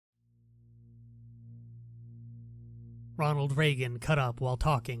Ronald Reagan cut up while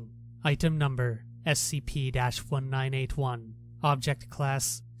talking. Item number SCP-1981. Object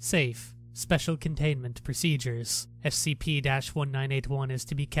class Safe. Special containment procedures. SCP-1981 is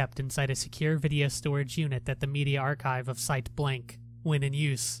to be kept inside a secure video storage unit at the media archive of Site Blank. When in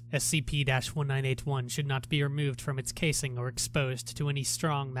use, SCP-1981 should not be removed from its casing or exposed to any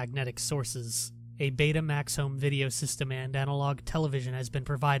strong magnetic sources. A Betamax home video system and analog television has been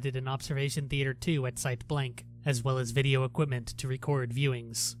provided in Observation Theater 2 at Site Blank, as well as video equipment to record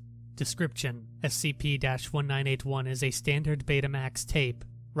viewings. Description: SCP-1981 is a standard Betamax tape.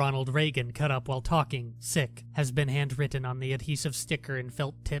 Ronald Reagan cut up while talking, sick, has been handwritten on the adhesive sticker and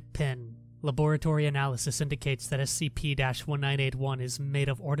felt tip pen. Laboratory analysis indicates that SCP-1981 is made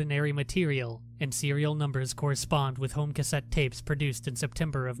of ordinary material, and serial numbers correspond with home cassette tapes produced in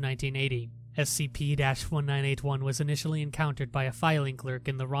September of 1980. SCP-1981 was initially encountered by a filing clerk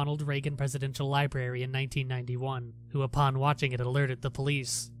in the Ronald Reagan Presidential Library in 1991, who upon watching it alerted the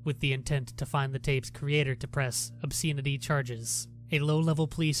police, with the intent to find the tape's creator to press obscenity charges. A low-level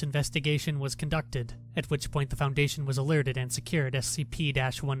police investigation was conducted, at which point the Foundation was alerted and secured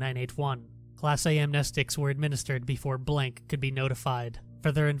SCP-1981. Class A amnestics were administered before Blank could be notified.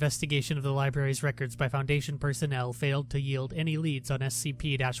 Further investigation of the library's records by Foundation personnel failed to yield any leads on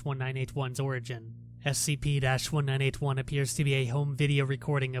SCP-1981's origin. SCP-1981 appears to be a home video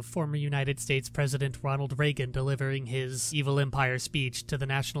recording of former United States President Ronald Reagan delivering his Evil Empire speech to the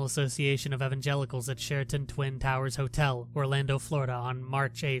National Association of Evangelicals at Sheraton Twin Towers Hotel, Orlando, Florida on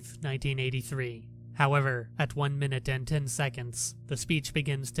March 8, 1983. However, at 1 minute and 10 seconds, the speech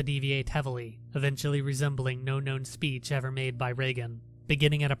begins to deviate heavily, eventually resembling no known speech ever made by Reagan.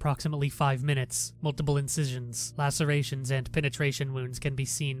 Beginning at approximately 5 minutes, multiple incisions, lacerations, and penetration wounds can be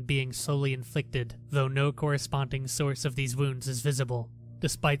seen being slowly inflicted, though no corresponding source of these wounds is visible.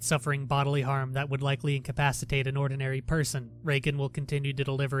 Despite suffering bodily harm that would likely incapacitate an ordinary person, Reagan will continue to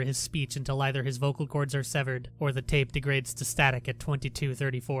deliver his speech until either his vocal cords are severed or the tape degrades to static at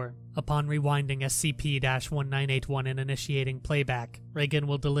 22:34. Upon rewinding SCP-1981 and initiating playback, Reagan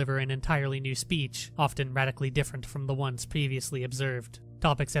will deliver an entirely new speech, often radically different from the ones previously observed.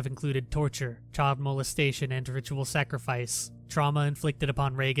 Topics have included torture, child molestation, and ritual sacrifice. Trauma inflicted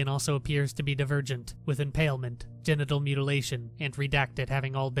upon Reagan also appears to be divergent, with impalement, genital mutilation, and redacted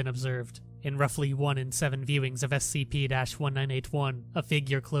having all been observed. In roughly 1 in 7 viewings of SCP-1981, a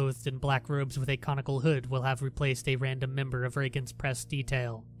figure clothed in black robes with a conical hood will have replaced a random member of Reagan's press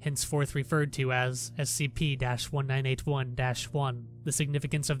detail, henceforth referred to as SCP-1981-1. The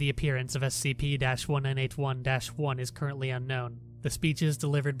significance of the appearance of SCP-1981-1 is currently unknown. The speeches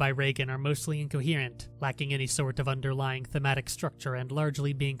delivered by Reagan are mostly incoherent, lacking any sort of underlying thematic structure and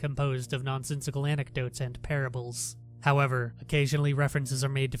largely being composed of nonsensical anecdotes and parables. However, occasionally references are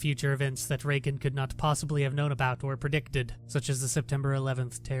made to future events that Reagan could not possibly have known about or predicted, such as the September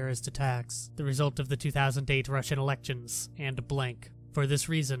 11th terrorist attacks, the result of the 2008 Russian elections, and Blank. For this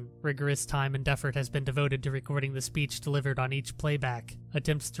reason, rigorous time and effort has been devoted to recording the speech delivered on each playback.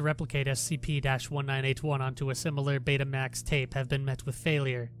 Attempts to replicate SCP-1981 onto a similar Betamax tape have been met with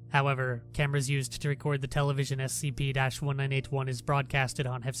failure. However, cameras used to record the television SCP-1981 is broadcasted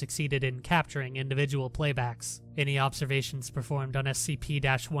on have succeeded in capturing individual playbacks. Any observations performed on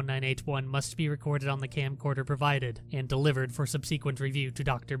SCP-1981 must be recorded on the camcorder provided and delivered for subsequent review to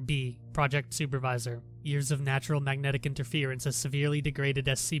Dr. B, Project Supervisor. Years of natural magnetic interference has severely degraded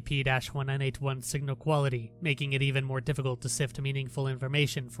SCP-1981's signal quality, making it even more difficult to sift meaningful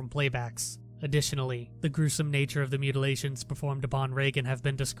information from playbacks. Additionally, the gruesome nature of the mutilations performed upon Reagan have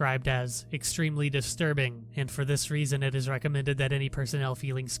been described as extremely disturbing, and for this reason it is recommended that any personnel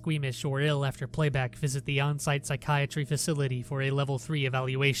feeling squeamish or ill after playback visit the on-site psychiatry facility for a Level 3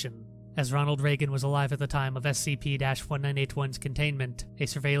 evaluation. As Ronald Reagan was alive at the time of SCP-1981's containment, a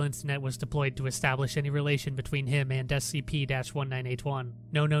surveillance net was deployed to establish any relation between him and SCP-1981.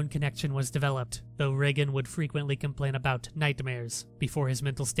 No known connection was developed, though Reagan would frequently complain about nightmares before his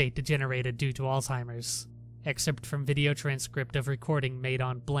mental state degenerated due to Alzheimer's. Excerpt from video transcript of recording made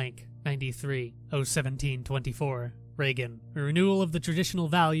on Blank, 93-017-24. Reagan. A renewal of the traditional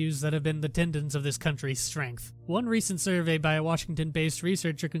values that have been the tendons of this country's strength. One recent survey by a Washington-based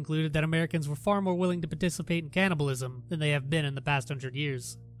researcher concluded that Americans were far more willing to participate in cannibalism than they have been in the past 100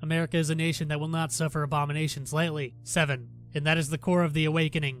 years. America is a nation that will not suffer abominations lightly. 7. And that is the core of the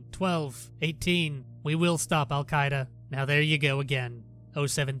awakening. 12. 18. We will stop Al-Qaeda. Now there you go again.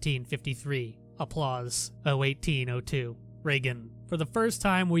 017-53. Applause. 018-02. Reagan. For the first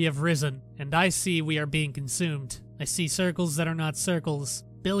time we have risen, and I see we are being consumed. I see circles that are not circles,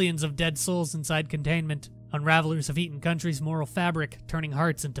 billions of dead souls inside containment. Unravelers have eaten country's moral fabric, turning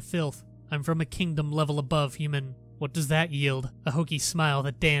hearts into filth. I'm from a kingdom level above human. What does that yield? A hokey smile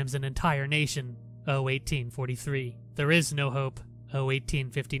that damns an entire nation. 1843. There is no hope.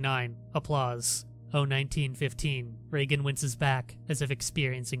 1859. Applause. 1915. Reagan winces back, as if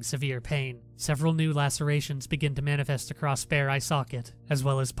experiencing severe pain. Several new lacerations begin to manifest across bare eye socket, as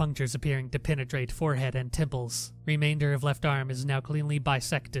well as punctures appearing to penetrate forehead and temples. Remainder of left arm is now cleanly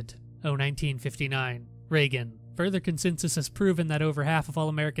bisected. 1959. Reagan. Further consensus has proven that over half of all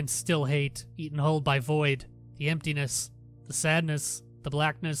Americans still hate, eaten whole by void, the emptiness, the sadness, the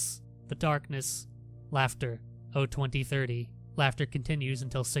blackness, the darkness. Laughter. 2030. Laughter continues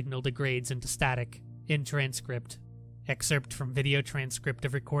until signal degrades into static. In transcript. Excerpt from video transcript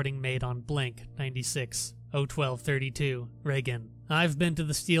of recording made on blank 96. 1232. Reagan. I've been to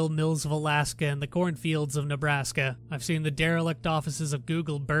the steel mills of Alaska and the cornfields of Nebraska. I've seen the derelict offices of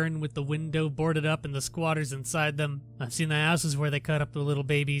Google burn with the window boarded up and the squatters inside them. I've seen the houses where they cut up the little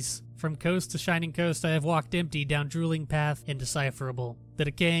babies. From coast to shining coast I have walked empty down drooling path indecipherable. The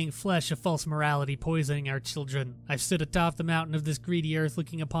decaying flesh of false morality poisoning our children. I've stood atop the mountain of this greedy earth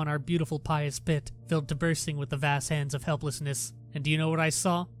looking upon our beautiful pious pit, filled to bursting with the vast hands of helplessness. And do you know what I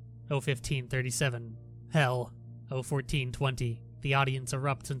saw? 1537. Hell. 1420. The audience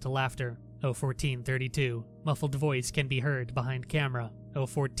erupts into laughter. 1432. Muffled voice can be heard behind camera.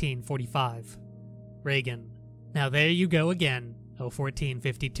 1445. Reagan. Now there you go again.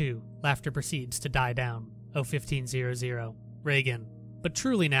 1452. Laughter proceeds to die down. 1500. Reagan. But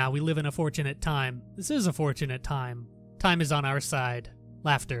truly now we live in a fortunate time. This is a fortunate time. Time is on our side.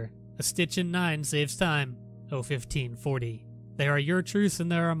 Laughter. A stitch in 9 saves time. 1540. There are your truths and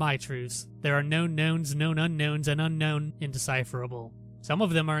there are my truths. There are known knowns, known unknowns, and unknown indecipherable. Some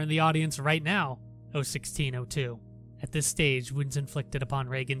of them are in the audience right now. 1602. At this stage, wounds inflicted upon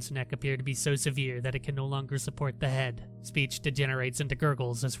Reagan's neck appear to be so severe that it can no longer support the head. Speech degenerates into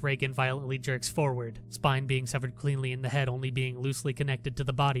gurgles as Reagan violently jerks forward, spine being severed cleanly and the head only being loosely connected to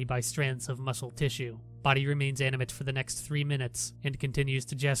the body by strands of muscle tissue. Body remains animate for the next 3 minutes, and continues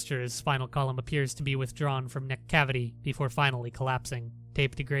to gesture as spinal column appears to be withdrawn from neck cavity before finally collapsing.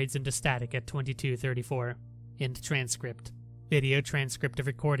 Tape degrades into static at 2234. End transcript. Video transcript of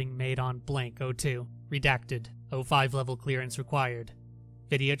recording made on blank 02. Redacted. 05 level clearance required.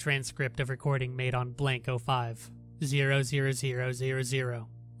 Video transcript of recording made on blank 05. 00000.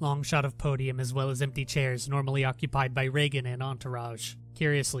 Long shot of podium as well as empty chairs normally occupied by Reagan and entourage.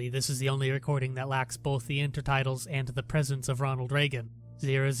 Curiously, this is the only recording that lacks both the intertitles and the presence of Ronald Reagan.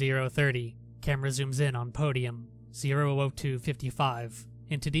 0030. Camera zooms in on podium. 00255.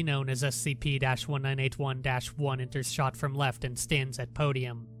 Entity known as SCP-1981-1 enters shot from left and stands at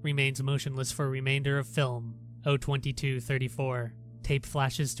podium. Remains motionless for remainder of film. 02234. Tape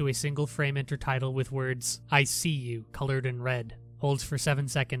flashes to a single frame intertitle with words, I see you, colored in red. Holds for 7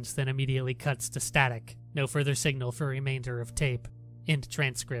 seconds, then immediately cuts to static. No further signal for remainder of tape. End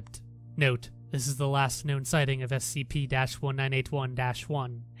transcript. Note: this is the last known sighting of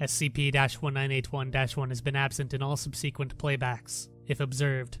SCP-1981-1. SCP-1981-1 has been absent in all subsequent playbacks. If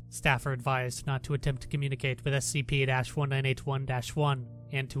observed, staff are advised not to attempt to communicate with SCP-1981-1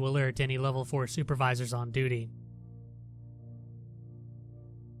 and to alert any Level 4 supervisors on duty.